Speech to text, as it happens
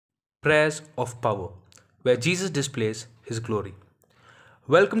Prayers of Power, where Jesus displays his glory.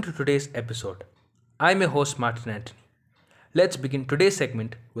 Welcome to today's episode. I'm your host, Martin Anthony. Let's begin today's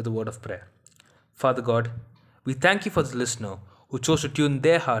segment with a word of prayer. Father God, we thank you for the listener who chose to tune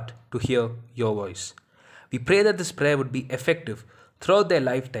their heart to hear your voice. We pray that this prayer would be effective throughout their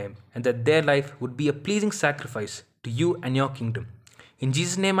lifetime and that their life would be a pleasing sacrifice to you and your kingdom. In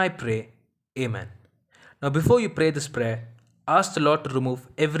Jesus' name I pray, Amen. Now, before you pray this prayer, ask the Lord to remove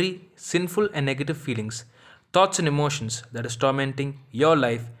every sinful and negative feelings, thoughts, and emotions that is tormenting your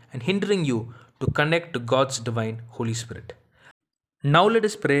life and hindering you to connect to God's divine Holy Spirit. Now, let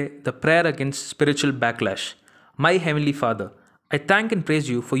us pray the prayer against spiritual backlash. My Heavenly Father, I thank and praise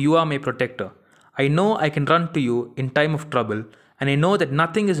you for you are my protector. I know I can run to you in time of trouble, and I know that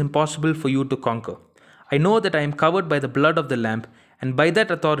nothing is impossible for you to conquer. I know that I am covered by the blood of the Lamb, and by that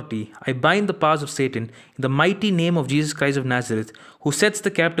authority I bind the powers of Satan in the mighty name of Jesus Christ of Nazareth, who sets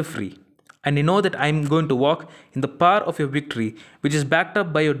the captive free. And I know that I am going to walk in the power of your victory, which is backed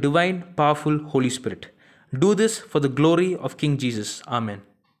up by your divine, powerful Holy Spirit. Do this for the glory of King Jesus. Amen.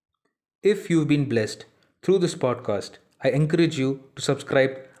 If you've been blessed through this podcast, I encourage you to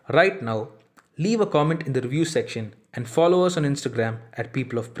subscribe right now, leave a comment in the review section, and follow us on Instagram at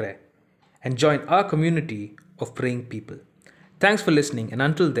People of Prayer, and join our community of praying people. Thanks for listening, and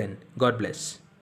until then, God bless.